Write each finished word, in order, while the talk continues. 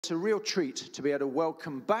It's a real treat to be able to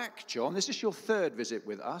welcome back John. This is your third visit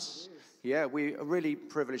with us. Yeah, we are really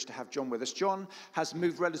privileged to have John with us. John has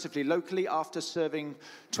moved relatively locally after serving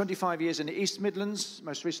 25 years in the East Midlands,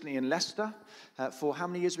 most recently in Leicester. For how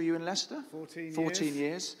many years were you in Leicester? 14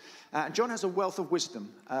 years. And John has a wealth of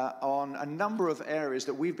wisdom on a number of areas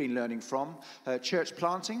that we've been learning from. Church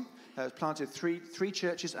planting, planted three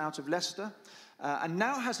churches out of Leicester. And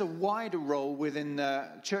now has a wider role within the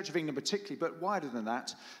Church of England particularly, but wider than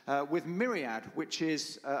that, with Myriad, which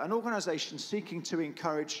is an organisation seeking to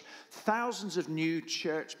encourage thousands of new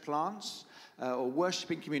church plants or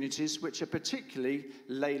worshipping communities which are particularly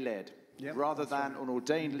lay-led, rather than an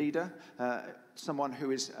ordained leader, someone who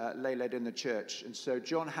is lay-led in the church. And so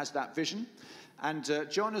John has that vision. And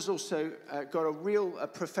John has also got a real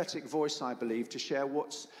prophetic voice, I believe, to share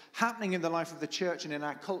what's happening in the life of the church and in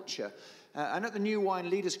our culture. And at the New Wine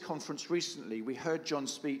Leaders Conference recently, we heard John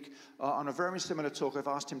speak on a very similar talk I've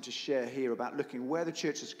asked him to share here about looking where the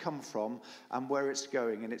church has come from and where it's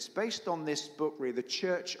going. And it's based on this book, really, The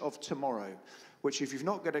Church of Tomorrow, which, if you've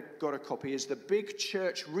not got a copy, is the Big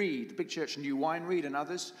Church Read, Big Church New Wine Read and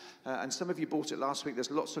others. And some of you bought it last week.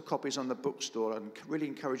 There's lots of copies on the bookstore, and really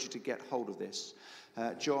encourage you to get hold of this.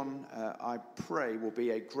 John, I pray, will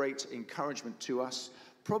be a great encouragement to us.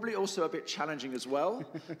 Probably also a bit challenging as well,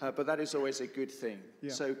 but that is always a good thing.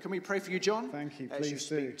 Yeah. So can we pray for you, John? Thank you. As you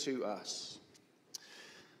speak to us.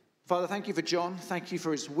 Father, thank you for John. Thank you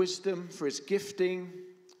for his wisdom, for his gifting,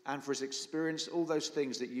 and for his experience, all those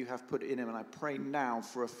things that you have put in him. And I pray now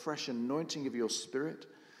for a fresh anointing of your Spirit,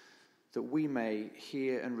 that we may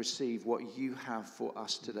hear and receive what you have for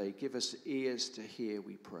us today. Give us ears to hear,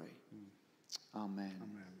 we pray. Amen.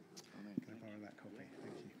 Amen. Can I borrow that copy?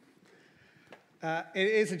 Thank you. It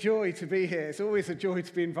is a joy to be here. It's always a joy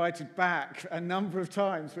to be invited back a number of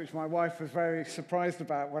times, which my wife was very surprised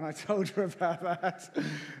about when I told her about that.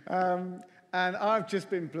 And I've just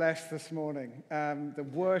been blessed this morning. The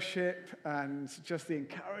worship and just the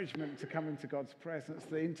encouragement to come into God's presence,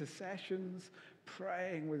 the intercessions,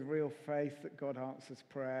 praying with real faith that God answers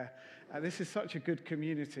prayer. This is such a good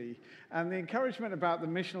community. And the encouragement about the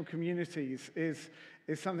missional communities is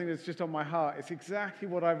something that's just on my heart. It's exactly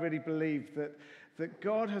what I really believe, that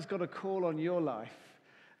God has got a call on your life,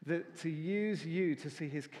 that to use you to see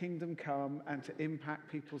his kingdom come and to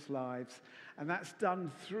impact people's lives. And that's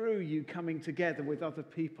done through you coming together with other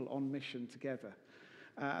people on mission together.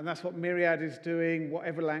 And that's what Myriad is doing,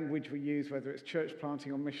 whatever language we use, whether it's church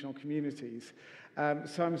planting or missional communities.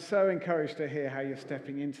 So I'm so encouraged to hear how you're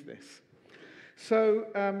stepping into this. So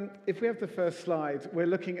if we have the first slide, we're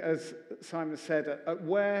looking, as Simon said, at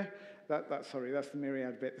where, that's the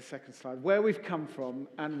Myriad bit, the second slide, where we've come from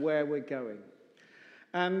and where we're going.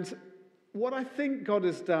 And what I think God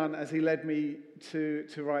has done as he led me to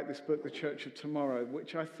write this book, The Church of Tomorrow,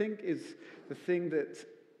 which I think is the thing that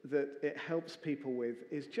it helps people with,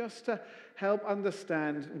 is just to help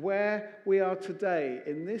understand where we are today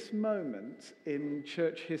in this moment in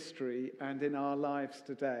church history and in our lives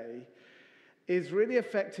today is really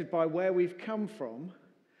affected by where we've come from.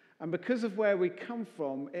 And because of where we come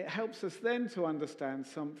from, it helps us then to understand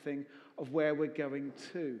something of where we're going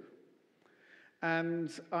to. And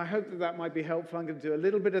I hope that might be helpful. I'm going to do a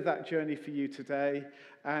little bit of that journey for you today.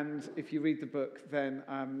 And if you read the book, then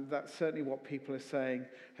that's certainly what people are saying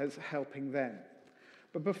as helping them.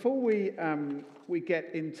 But before we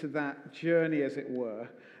get into that journey, as it were,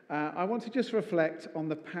 I want to just reflect on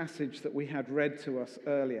the passage that we had read to us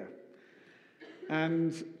earlier.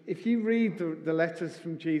 And if you read the letters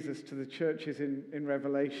from Jesus to the churches in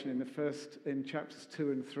Revelation in chapters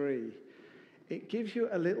 2 and 3, it gives you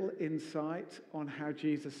a little insight on how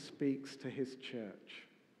Jesus speaks to his church.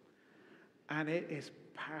 And it is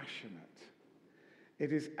passionate.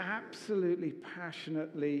 It is absolutely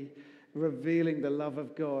passionately revealing the love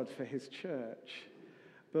of God for his church.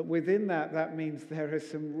 But within that means there are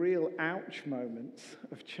some real ouch moments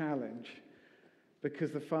of challenge,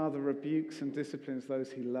 because the Father rebukes and disciplines those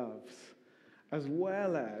he loves, as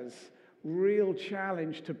well as real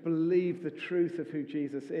challenge to believe the truth of who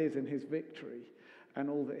Jesus is and his victory and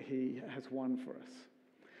all that he has won for us.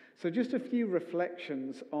 So just a few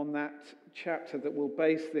reflections on that chapter that we'll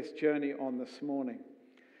base this journey on this morning.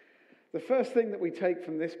 The first thing that we take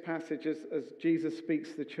from this passage as Jesus speaks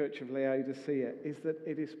to the church of Laodicea is that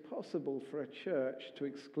it is possible for a church to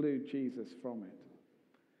exclude Jesus from it.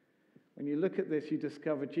 When you look at this, you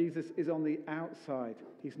discover Jesus is on the outside.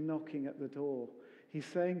 He's knocking at the door. He's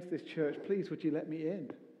saying to this church, please, would you let me in?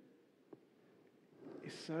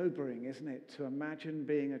 It's sobering, isn't it, to imagine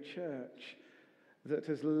being a church that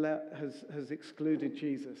has excluded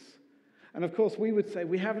Jesus. And of course, we would say,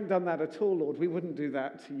 we haven't done that at all, Lord. We wouldn't do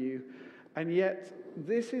that to you. And yet,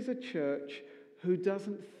 this is a church who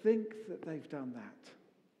doesn't think that they've done that.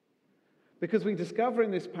 Because we discover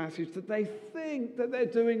in this passage that they think that they're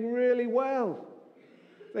doing really well.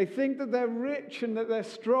 They think that they're rich and that they're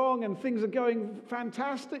strong and things are going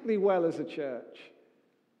fantastically well as a church.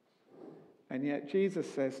 And yet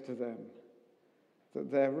Jesus says to them that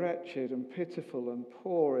they're wretched and pitiful and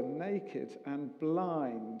poor and naked and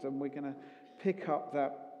blind. And we're going to pick up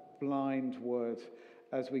that blind word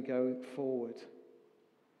as we go forward.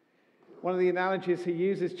 One of the analogies he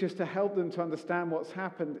uses just to help them to understand what's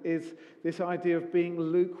happened is this idea of being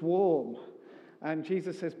lukewarm. And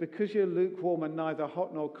Jesus says, because you're lukewarm and neither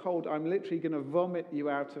hot nor cold, I'm literally going to vomit you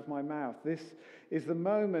out of my mouth. This is the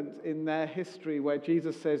moment in their history where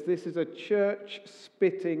Jesus says this is a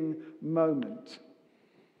church-spitting moment.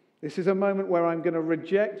 This is a moment where I'm going to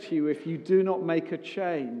reject you if you do not make a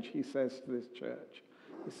change, he says to this church.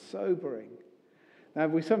 It's sobering. Now,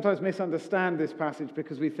 we sometimes misunderstand this passage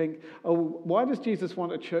because we think, oh, why does Jesus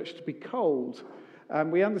want a church to be cold?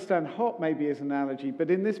 We understand hot maybe as an analogy, but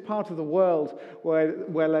in this part of the world where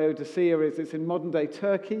Laodicea is, it's in modern-day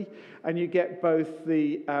Turkey, and you get both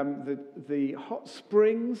the hot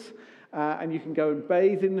springs, and you can go and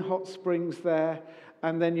bathe in hot springs there,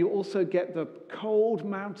 and then you also get the cold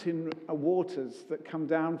mountain waters that come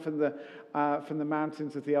down from the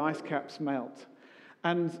mountains as the ice caps melt.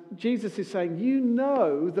 And Jesus is saying, you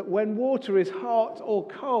know that when water is hot or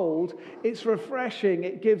cold, it's refreshing,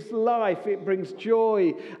 it gives life, it brings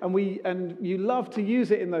joy, and you love to use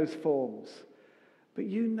it in those forms. But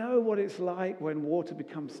you know what it's like when water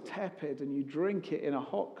becomes tepid and you drink it in a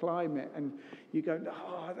hot climate and you go,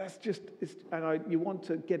 oh, that's just, you want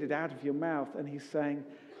to get it out of your mouth. And he's saying,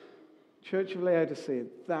 Church of Laodicea,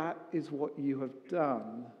 that is what you have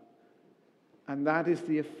done, and that is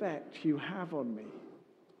the effect you have on me.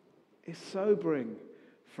 It's sobering,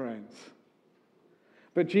 friends.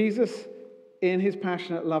 But Jesus, in his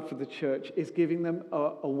passionate love for the church, is giving them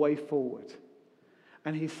a way forward.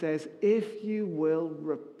 And he says, if you will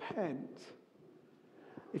repent,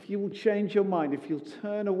 if you will change your mind, if you'll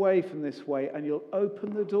turn away from this way and you'll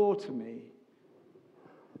open the door to me,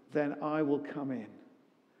 then I will come in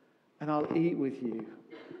and I'll eat with you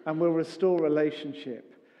and we'll restore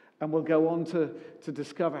relationship and we'll go on to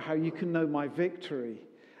discover how you can know my victory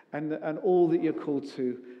and all that you're called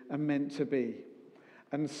to and meant to be.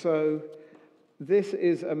 And so this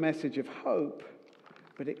is a message of hope,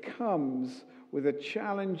 but it comes with a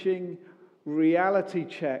challenging reality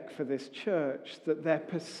check for this church that their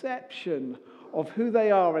perception of who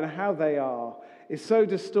they are and how they are is so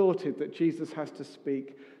distorted that Jesus has to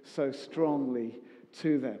speak so strongly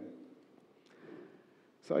to them.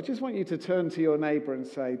 So I just want you to turn to your neighbor and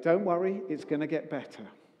say, don't worry, it's going to get better.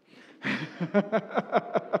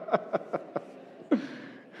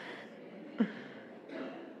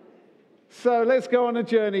 So let's go on a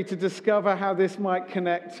journey to discover how this might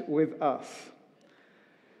connect with us.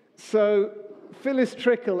 So Phyllis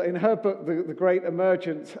Trickle, in her book, The Great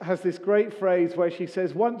Emergence, has this great phrase where she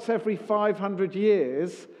says, once every 500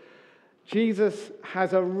 years, Jesus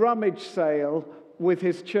has a rummage sale with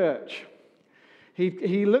his church.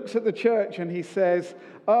 He looks at the church and he says,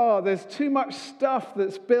 oh, there's too much stuff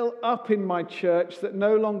that's built up in my church that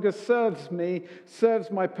no longer serves me,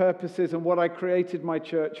 serves my purposes and what I created my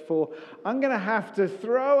church for. I'm going to have to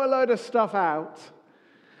throw a load of stuff out,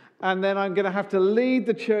 and then I'm going to have to lead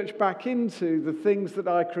the church back into the things that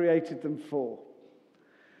I created them for.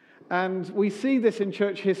 And we see this in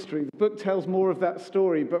church history. The book tells more of that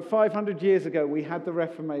story, but 500 years ago we had the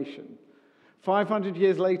Reformation. 500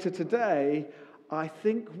 years later today, I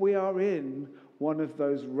think we are in one of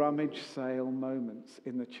those rummage sale moments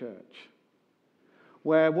in the church,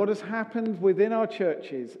 where what has happened within our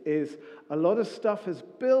churches is a lot of stuff has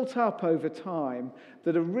built up over time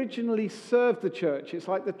that originally served the church. It's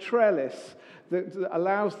like the trellis that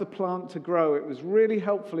allows the plant to grow. It was really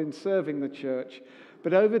helpful in serving the church,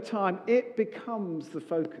 but over time it becomes the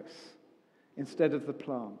focus instead of the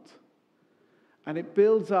plant. And it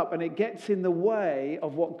builds up and it gets in the way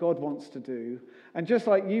of what God wants to do. And just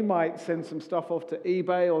like you might send some stuff off to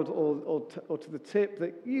eBay or to the tip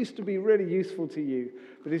that used to be really useful to you,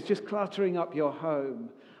 but is just cluttering up your home,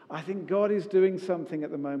 I think God is doing something at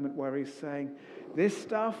the moment where he's saying, this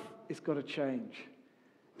stuff has got to change.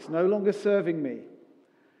 It's no longer serving me.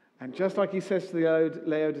 And just like he says to the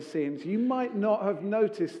Laodiceans, you might not have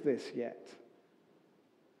noticed this yet.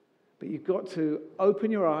 But you've got to open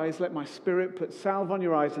your eyes, let my spirit put salve on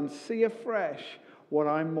your eyes and see afresh what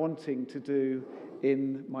I'm wanting to do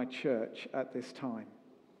in my church at this time.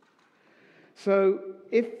 So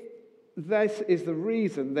if this is the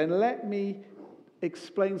reason, then let me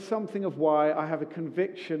explain something of why I have a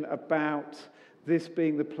conviction about this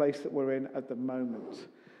being the place that we're in at the moment.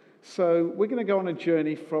 So we're going to go on a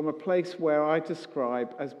journey from a place where I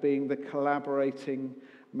describe as being the collaborating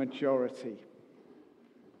majority.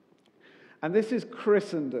 And this is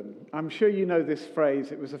Christendom. I'm sure you know this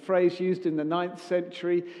phrase. It was a phrase used in the 9th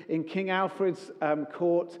century in King Alfred's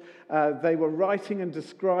court. They were writing and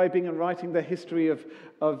describing and writing the history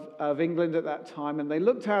of England at that time. And they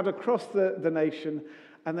looked out across the nation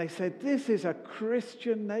and they said, this is a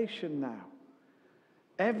Christian nation now.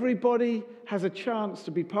 Everybody has a chance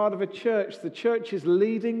to be part of a church. The church is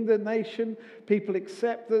leading the nation. People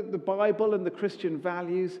accept the Bible and the Christian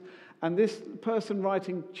values. And this person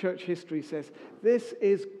writing church history says, this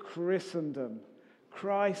is Christendom,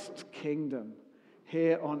 Christ's kingdom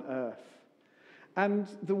here on earth. And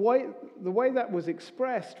the way that was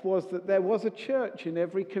expressed was that there was a church in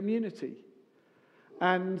every community.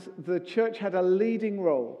 And the church had a leading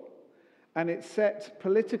role. And it set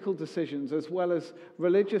political decisions as well as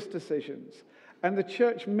religious decisions. And the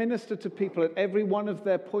church ministered to people at every one of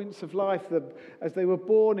their points of life, as they were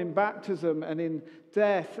born, in baptism and in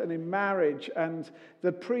death and in marriage. And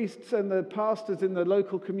the priests and the pastors in the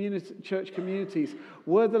local church communities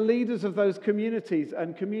were the leaders of those communities,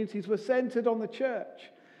 and communities were centered on the church.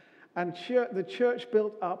 And the church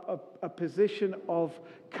built up a position of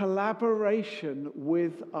collaboration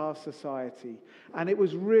with our society. And it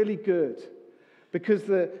was really good, because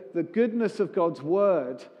the goodness of God's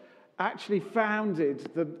word actually founded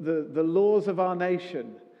the laws of our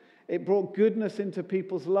nation. It brought goodness into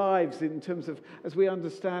people's lives in terms of, as we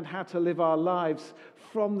understand how to live our lives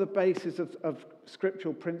from the basis of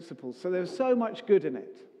scriptural principles. So there's so much good in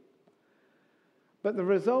it. But the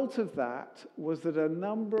result of that was that a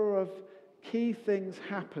number of key things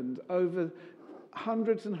happened over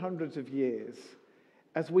hundreds and hundreds of years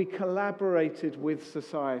as we collaborated with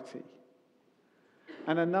society.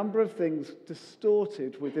 And a number of things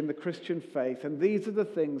distorted within the Christian faith. And these are the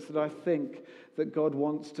things that I think that God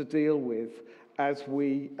wants to deal with as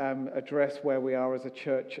we address where we are as a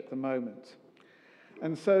church at the moment.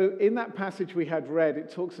 And so in that passage we had read,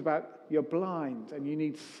 it talks about you're blind and you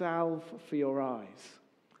need salve for your eyes.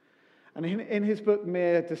 And in his book,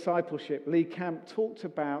 Mere Discipleship, Lee Camp talked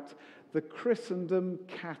about the Christendom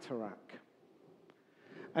cataract.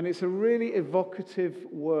 And it's a really evocative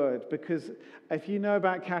word, because if you know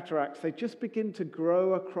about cataracts, they just begin to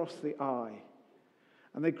grow across the eye.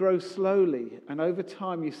 And they grow slowly. And over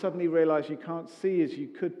time, you suddenly realize you can't see as you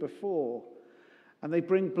could before. And they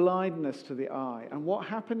bring blindness to the eye. And what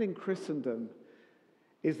happened in Christendom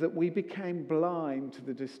is that we became blind to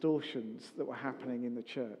the distortions that were happening in the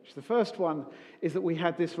church. The first one is that we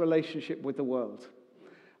had this relationship with the world.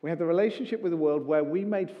 We had the relationship with the world where we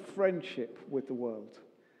made friendship with the world.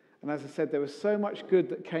 And as I said, there was so much good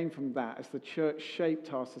that came from that as the church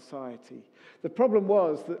shaped our society. The problem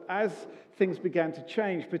was that as things began to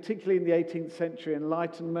change, particularly in the 18th century,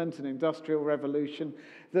 Enlightenment and Industrial Revolution,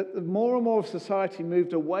 that more and more of society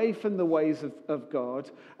moved away from the ways of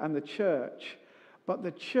God and the church, but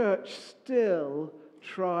the church still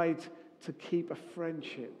tried to keep a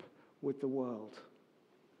friendship with the world.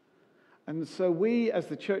 And so we, as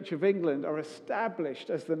the Church of England, are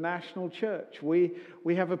established as the national church. We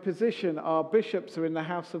have a position. Our bishops are in the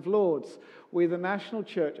House of Lords. We're the national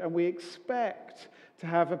church, and we expect to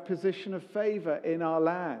have a position of favor in our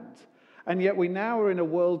land. And yet we now are in a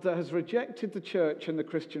world that has rejected the church and the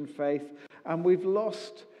Christian faith, and we've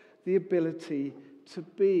lost the ability to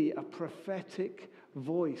be a prophetic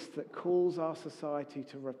voice that calls our society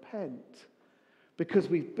to repent. Because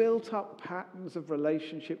we've built up patterns of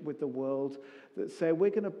relationship with the world that say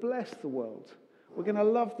we're going to bless the world. We're going to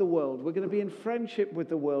love the world. We're going to be in friendship with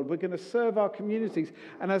the world. We're going to serve our communities.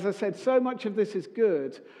 And as I said, so much of this is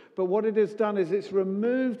good. But what it has done is it's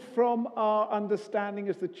removed from our understanding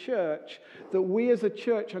as the church that we as a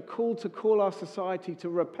church are called to call our society to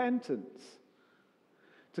repentance,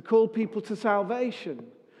 to call people to salvation,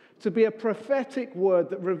 to be a prophetic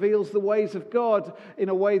word that reveals the ways of God in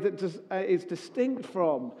a way that is distinct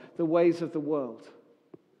from the ways of the world.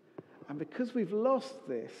 And because we've lost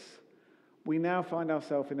this, we now find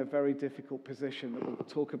ourselves in a very difficult position that we'll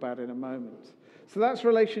talk about in a moment. So that's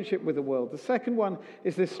relationship with the world. The second one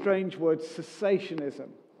is this strange word, cessationism.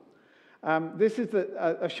 This is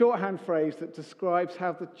a shorthand phrase that describes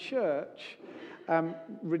how the church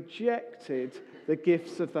rejected the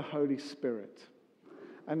gifts of the Holy Spirit.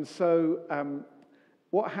 And so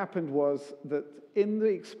what happened was that in the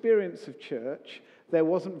experience of church, there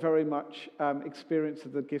wasn't very much experience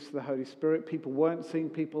of the gifts of the Holy Spirit. People weren't seeing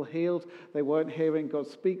people healed. They weren't hearing God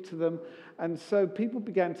speak to them. And so people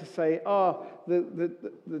began to say,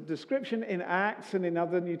 the description in Acts and in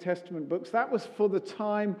other New Testament books, that was for the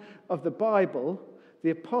time of the Bible,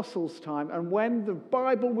 the apostles' time. And when the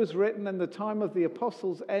Bible was written and the time of the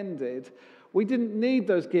apostles ended, we didn't need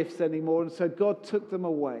those gifts anymore, and so God took them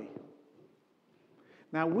away.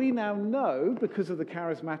 Now, we now know, because of the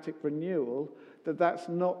charismatic renewal, that that's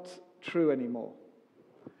not true anymore.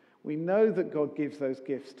 We know that God gives those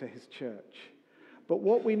gifts to his church. But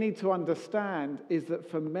what we need to understand is that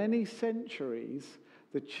for many centuries,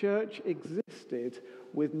 the church existed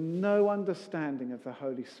with no understanding of the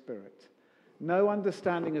Holy Spirit, no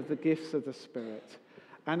understanding of the gifts of the Spirit.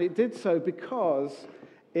 And it did so because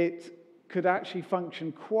it could actually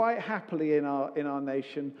function quite happily in our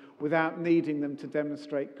nation without needing them to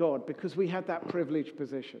demonstrate God, because we had that privileged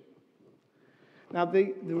position. Now,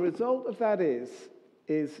 the result of that is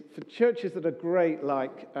for churches that are great,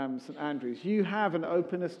 like St. Andrew's, you have an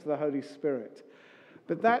openness to the Holy Spirit.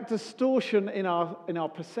 But that distortion in our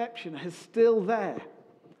perception is still there.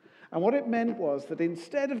 And what it meant was that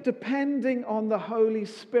instead of depending on the Holy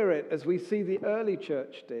Spirit, as we see the early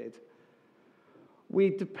church did, we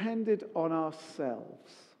depended on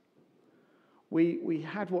ourselves. We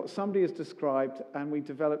had what somebody has described, and we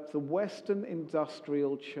developed the Western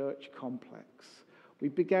industrial church complex. We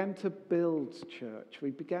began to build church. We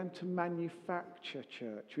began to manufacture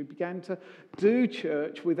church. We began to do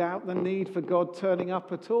church without the need for God turning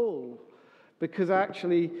up at all. Because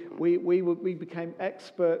actually, we became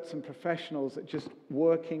experts and professionals at just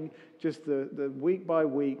working just the week by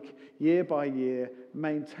week, year by year,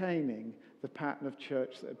 maintaining the pattern of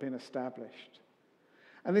church that had been established.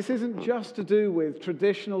 And this isn't just to do with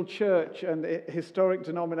traditional church and historic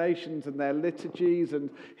denominations and their liturgies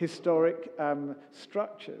and historic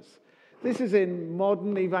structures. This is in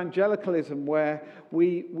modern evangelicalism, where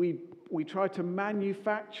we try to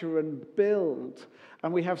manufacture and build,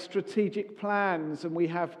 and we have strategic plans, and we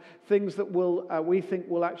have things that we think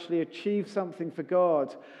will actually achieve something for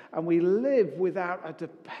God, and we live without a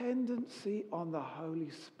dependency on the Holy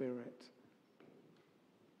Spirit.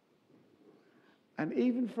 And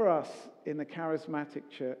even for us in the charismatic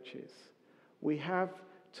churches, we have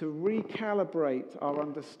to recalibrate our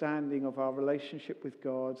understanding of our relationship with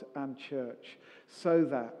God and church, so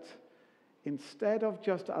that instead of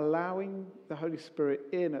just allowing the Holy Spirit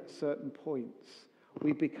in at certain points,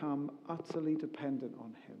 we become utterly dependent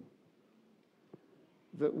on him.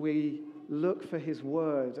 That we look for his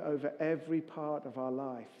word over every part of our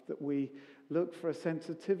life, that we look for a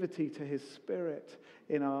sensitivity to his Spirit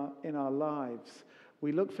in our lives.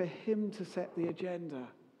 We look for him to set the agenda.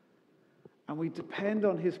 And we depend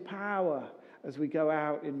on his power as we go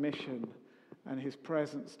out in mission, and his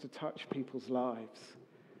presence to touch people's lives.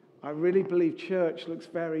 I really believe church looks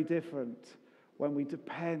very different when we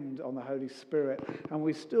depend on the Holy Spirit, and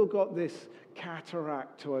we've still got this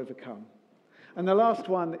cataract to overcome. And the last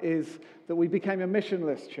one is that we became a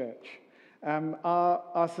missionless church.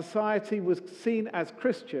 Our society was seen as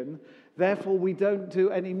Christian, therefore we don't do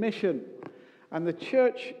any mission. And the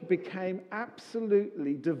church became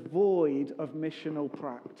absolutely devoid of missional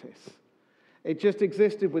practice. It just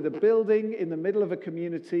existed with a building in the middle of a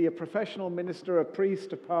community, a professional minister, a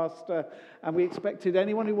priest, a pastor, and we expected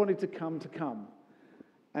anyone who wanted to come.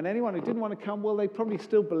 And anyone who didn't want to come, well, they probably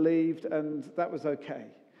still believed, and that was okay.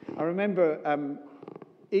 I remember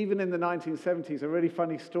even in the 1970s, a really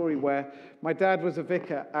funny story where my dad was a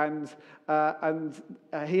vicar, and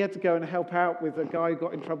he had to go and help out with a guy who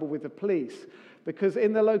got in trouble with the police, because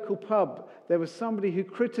in the local pub, there was somebody who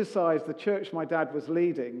criticized the church my dad was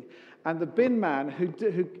leading, and the bin man who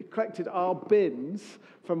collected our bins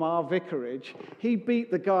from our vicarage, he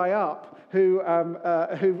beat the guy up who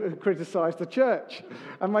criticized the church.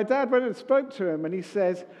 And my dad went and spoke to him, and he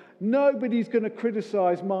says, "Nobody's going to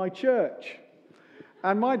criticize my church."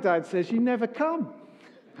 And my dad says, "You never come."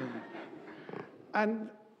 And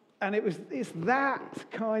it's that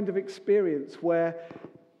kind of experience where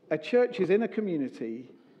a church is in a community.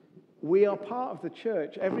 We are part of the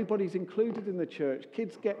church. Everybody's included in the church.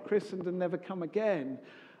 Kids get christened and never come again.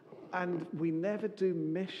 And we never do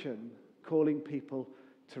mission, calling people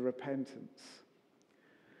to repentance.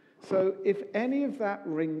 So if any of that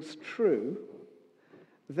rings true,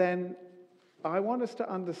 then I want us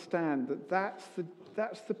to understand that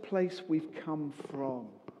that's the place we've come from.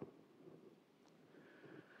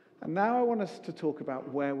 And now I want us to talk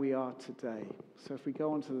about where we are today. So if we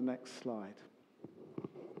go on to the next slide.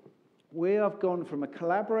 We have gone from a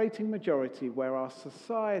collaborating majority where our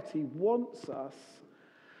society wants us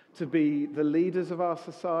to be the leaders of our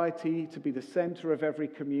society, to be the center of every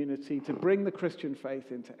community, to bring the Christian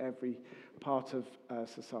faith into every part of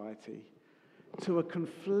society, to a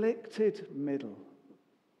conflicted middle,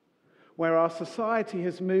 where our society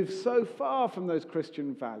has moved so far from those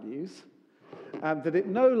Christian values that it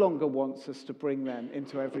no longer wants us to bring them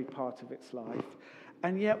into every part of its life.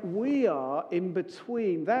 And yet we are in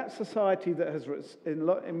between that society that has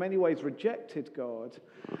in many ways rejected God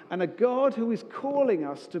and a God who is calling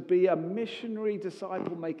us to be a missionary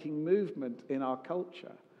disciple-making movement in our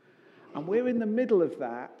culture. And we're in the middle of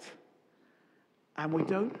that, and we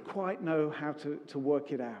don't quite know how to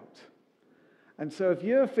work it out. And so if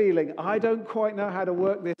you're feeling, I don't quite know how to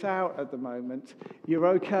work this out at the moment, you're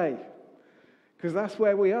okay. Because that's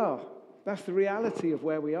where we are. That's the reality of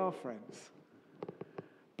where we are, friends.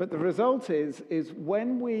 But the result is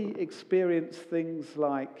when we experience things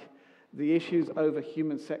like the issues over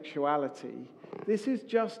human sexuality, this is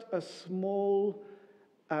just a small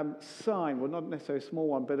sign, well, not necessarily a small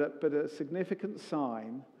one, but a significant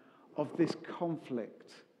sign of this conflict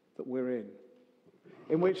that we're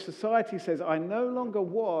in which society says, I no longer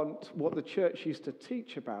want what the church used to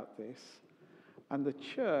teach about this, and the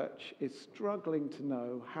church is struggling to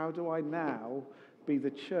know, how do I now be the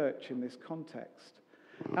church in this context?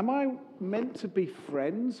 Am I meant to be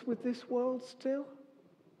friends with this world still?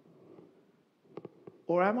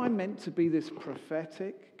 Or am I meant to be this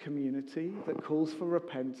prophetic community that calls for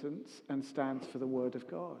repentance and stands for the Word of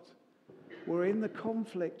God? We're in the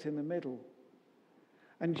conflict in the middle.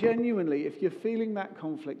 And genuinely, if you're feeling that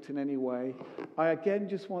conflict in any way, I again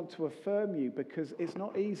just want to affirm you, because it's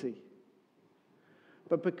not easy.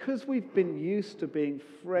 But because we've been used to being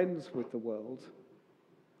friends with the world,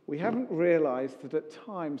 we haven't realized that at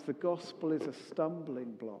times the gospel is a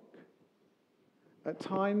stumbling block. At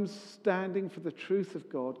times, standing for the truth of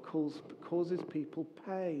God causes people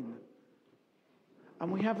pain.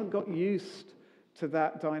 And we haven't got used to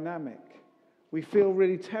that dynamic. We feel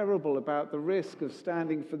really terrible about the risk of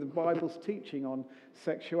standing for the Bible's teaching on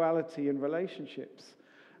sexuality and relationships.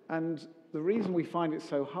 And the reason we find it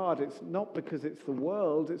so hard, it's not because it's the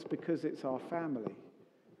world, it's because it's our family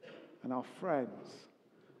and our friends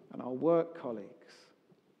and our work colleagues.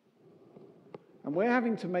 And we're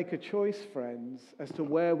having to make a choice, friends, as to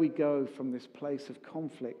where we go from this place of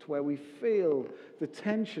conflict, where we feel the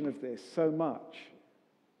tension of this so much.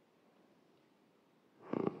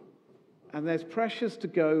 And there's pressures to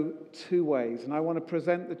go two ways, and I want to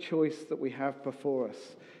present the choice that we have before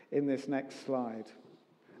us in this next slide.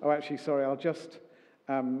 Oh, actually, sorry, I'll just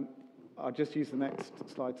use the next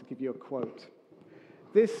slide to give you a quote.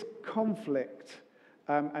 This conflict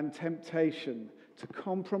and temptation to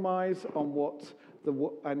compromise on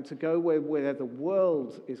and to go where the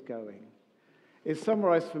world is going is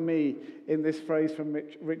summarized for me in this phrase from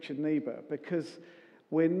Richard Niebuhr, because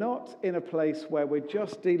we're not in a place where we're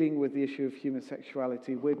just dealing with the issue of human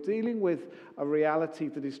sexuality. We're dealing with a reality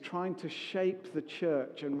that is trying to shape the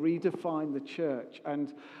church and redefine the church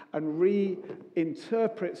and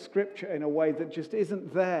reinterpret Scripture in a way that just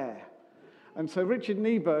isn't there. And so Richard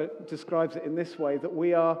Niebuhr describes it in this way, that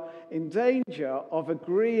we are in danger of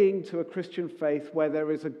agreeing to a Christian faith where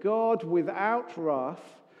there is a God without wrath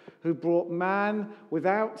who brought man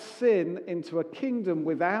without sin into a kingdom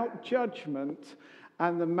without judgment,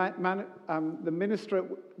 and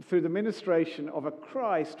through the ministration of a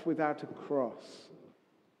Christ without a cross.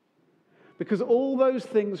 Because all those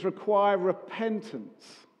things require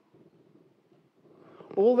repentance.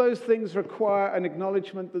 All those things require an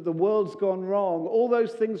acknowledgement that the world's gone wrong. All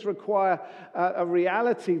those things require a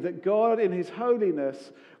reality that God in His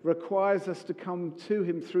holiness requires us to come to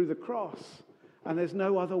Him through the cross. And there's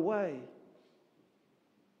no other way.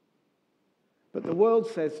 But the world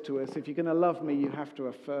says to us, if you're going to love me, you have to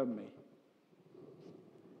affirm me.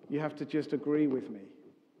 You have to just agree with me.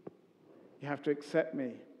 You have to accept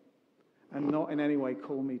me and not in any way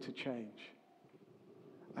call me to change.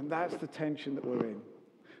 And that's the tension that we're in.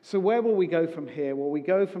 So where will we go from here? Well, we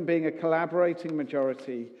go from being a collaborating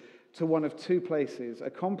majority to one of two places, a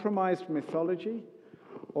compromised mythology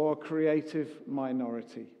or a creative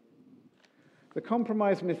minority. The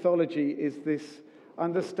compromised mythology is this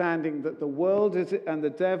understanding that the world and the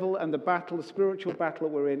devil and the spiritual battle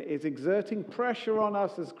that we're in is exerting pressure on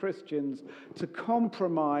us as Christians to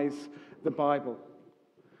compromise the Bible,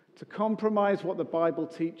 to compromise what the Bible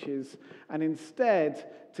teaches, and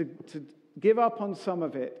instead to give up on some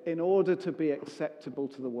of it in order to be acceptable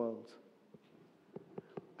to the world.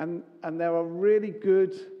 And there are really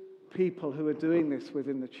good people who are doing this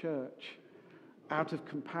within the church. out of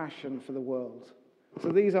compassion for the world. So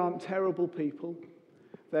these aren't terrible people.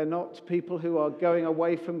 They're not people who are going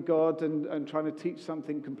away from God and trying to teach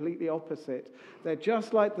something completely opposite. They're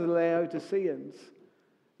just like the Laodiceans.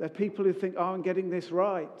 They're people who think, I'm getting this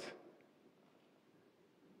right.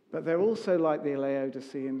 But they're also like the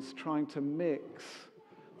Laodiceans, trying to mix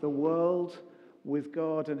the world with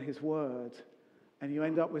God and his word, and you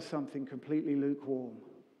end up with something completely lukewarm,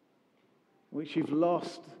 which you've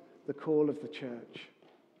lost the call of the church.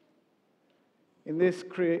 In this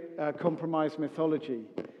compromised mythology,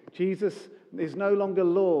 Jesus is no longer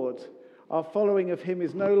Lord. Our following of him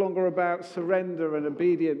is no longer about surrender and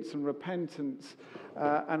obedience and repentance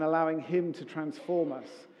and allowing him to transform us.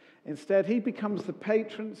 Instead, he becomes the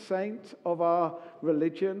patron saint of our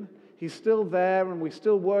religion. He's still there and we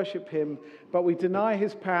still worship him, but we deny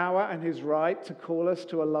his power and his right to call us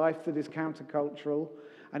to a life that is countercultural,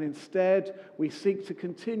 and instead we seek to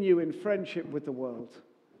continue in friendship with the world,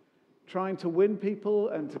 trying to win people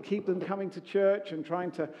and to keep them coming to church and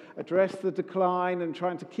trying to address the decline and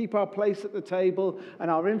trying to keep our place at the table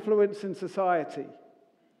and our influence in society.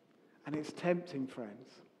 And it's tempting,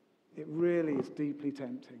 friends. It really is deeply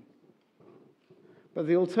tempting. But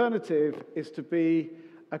the alternative is to be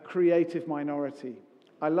a creative minority.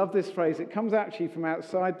 I love this phrase. It comes actually from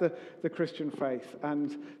outside the Christian faith.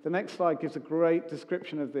 And the next slide gives a great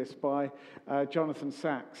description of this by Jonathan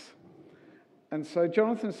Sacks. And so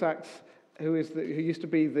Jonathan Sacks, who used to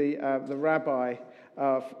be the rabbi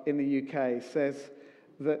in the UK, says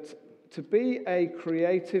that to be a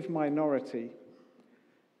creative minority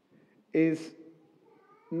is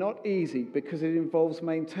not easy because it involves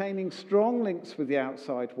maintaining strong links with the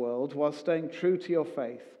outside world while staying true to your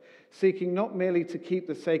faith, seeking not merely to keep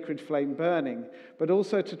the sacred flame burning, but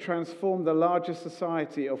also to transform the larger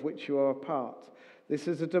society of which you are a part. This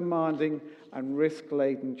is a demanding and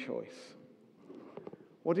risk-laden choice.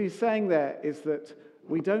 What he's saying there is that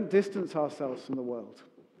we don't distance ourselves from the world.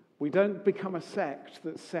 We don't become a sect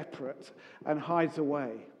that's separate and hides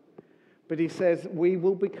away. But he says we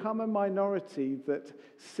will become a minority that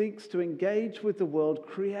seeks to engage with the world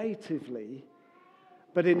creatively,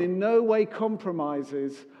 but in no way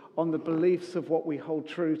compromises on the beliefs of what we hold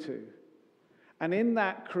true to. And in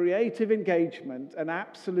that creative engagement and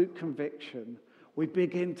absolute conviction, we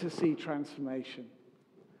begin to see transformation.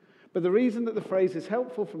 But the reason that the phrase is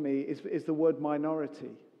helpful for me is the word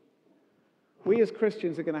minority. We as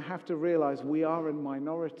Christians are going to have to realize we are a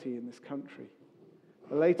minority in this country.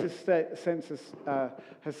 The latest census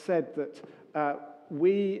has said that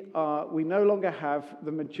we no longer have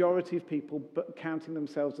the majority of people counting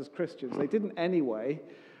themselves as Christians. They didn't anyway,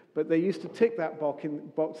 but they used to tick that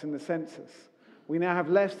box in the census. We now have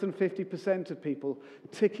less than 50% of people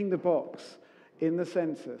ticking the box in the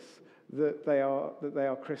census that they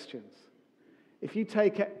are Christians. If you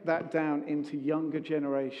take that down into younger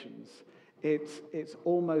generations, it's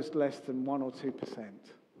almost less than 1 or 2%.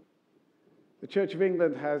 The Church of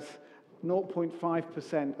England has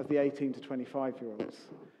 0.5% of the 18 to 25-year-olds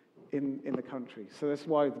in the country. So that's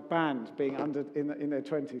why the band being in their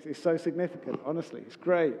 20s is so significant. Honestly, it's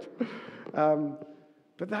great.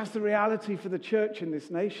 But that's the reality for the church in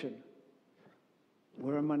this nation.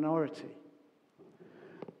 We're a minority.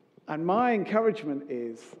 And my encouragement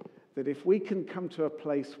is that if we can come to a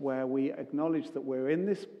place where we acknowledge that we're in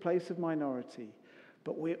this place of minority,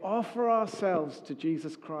 but we offer ourselves to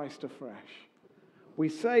Jesus Christ afresh. We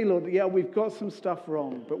say, Lord, yeah, we've got some stuff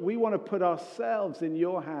wrong, but we want to put ourselves in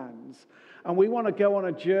your hands, and we want to go on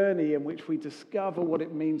a journey in which we discover what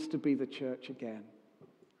it means to be the church again.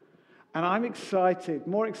 And I'm excited,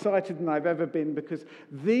 more excited than I've ever been, because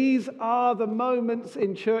these are the moments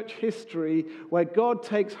in church history where God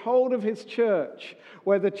takes hold of his church,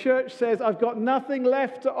 where the church says, I've got nothing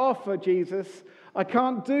left to offer, Jesus. I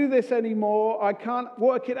can't do this anymore. I can't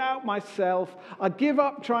work it out myself. I give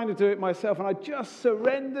up trying to do it myself, and I just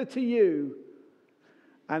surrender to you.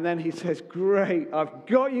 And then he says, great, I've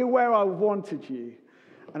got you where I wanted you,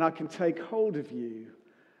 and I can take hold of you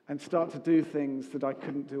and start to do things that I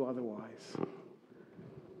couldn't do otherwise.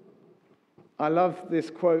 I love this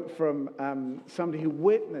quote from somebody who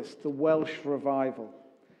witnessed the Welsh revival.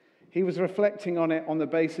 He was reflecting on it on the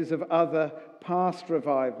basis of other past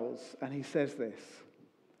revivals, and he says this: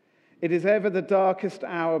 "It is ever the darkest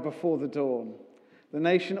hour before the dawn. The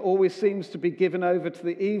nation always seems to be given over to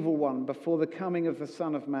the evil one before the coming of the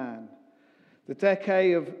Son of Man. The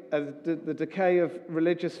decay of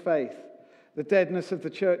religious faith, the deadness of the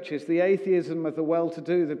churches, the atheism of the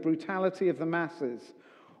well-to-do, the brutality of the masses,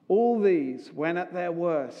 all these, when at their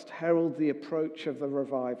worst, herald the approach of the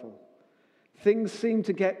revival. Things seem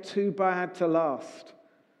to get too bad to last.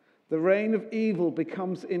 The reign of evil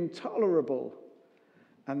becomes intolerable,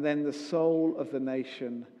 and then the soul of the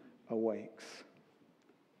nation awakes.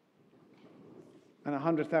 And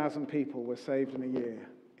 100,000 people were saved in a year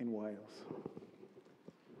in Wales.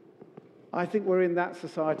 I think we're in that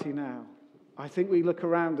society now. I think we look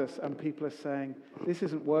around us and people are saying, this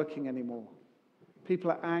isn't working anymore.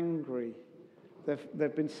 People are angry.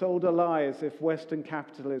 They've been sold a lie as if Western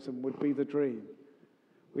capitalism would be the dream.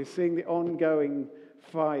 We're seeing the ongoing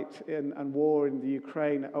fight and war in the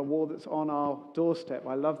Ukraine, a war that's on our doorstep.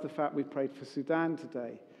 I love the fact we prayed for Sudan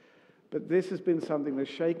today. But this has been something that's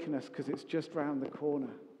shaken us because it's just round the corner.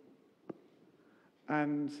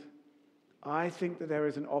 And I think that there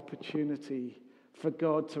is an opportunity for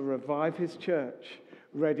God to revive his church,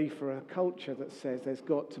 ready for a culture that says there's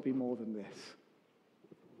got to be more than this.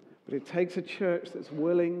 But it takes a church that's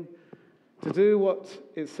willing to do what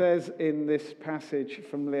it says in this passage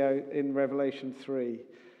from Leo in Revelation 3,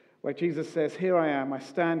 where Jesus says, "Here I am, I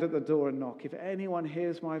stand at the door and knock. If anyone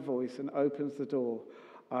hears my voice and opens the door,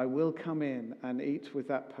 I will come in and eat with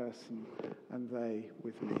that person and they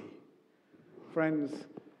with me." Friends,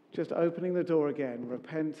 just opening the door again,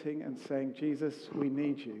 repenting and saying, Jesus, we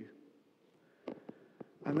need you.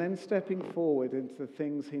 And then stepping forward into the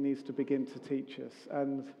things he needs to begin to teach us.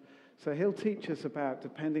 And so he'll teach us about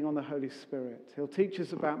depending on the Holy Spirit. He'll teach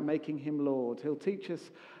us about making him Lord. He'll teach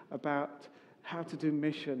us about how to do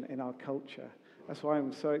mission in our culture. That's why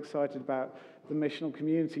I'm so excited about the missional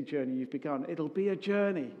community journey you've begun. It'll be a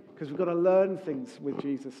journey because we've got to learn things with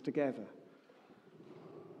Jesus together.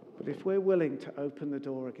 But if we're willing to open the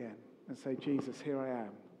door again and say, Jesus, here I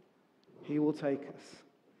am, he will take us.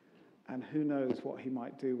 And who knows what he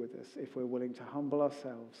might do with us if we're willing to humble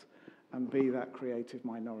ourselves and be that creative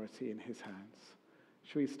minority in his hands.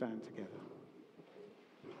 Shall we stand together?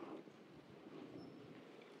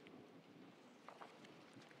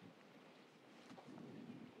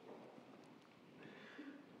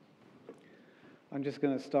 I'm just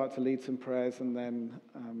going to start to lead some prayers, and then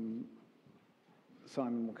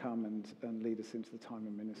Simon will come and lead us into the time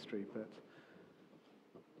of ministry. But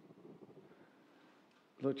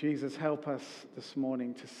Lord Jesus, help us this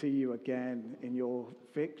morning to see you again in your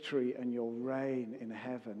victory and your reign in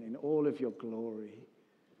heaven, in all of your glory.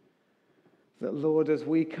 That, Lord, as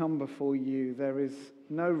we come before you, there is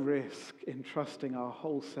no risk in trusting our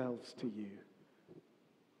whole selves to you.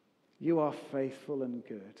 You are faithful and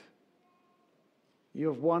good. You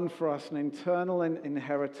have won for us an eternal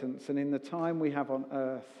inheritance, and in the time we have on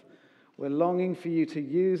earth, we're longing for you to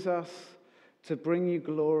use us, to bring you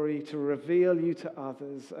glory, to reveal you to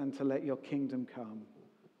others, and to let your kingdom come.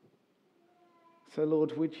 So,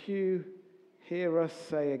 Lord, would you hear us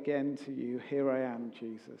say again to you, here I am,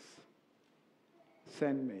 Jesus.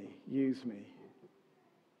 Send me, use me.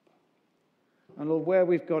 And Lord, where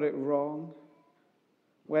we've got it wrong,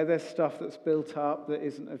 where there's stuff that's built up that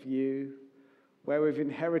isn't of you, where we've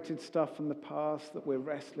inherited stuff from the past that we're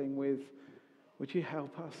wrestling with, would you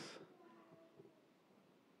help us?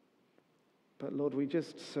 But Lord, we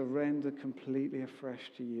just surrender completely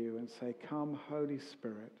afresh to you and say, come, Holy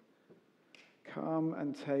Spirit, come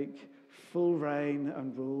and take full reign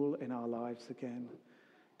and rule in our lives again.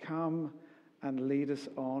 Come and lead us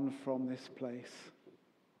on from this place,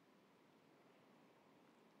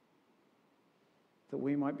 that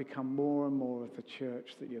we might become more and more of the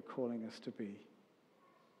church that you're calling us to be,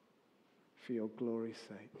 for your glory's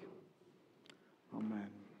sake. Amen.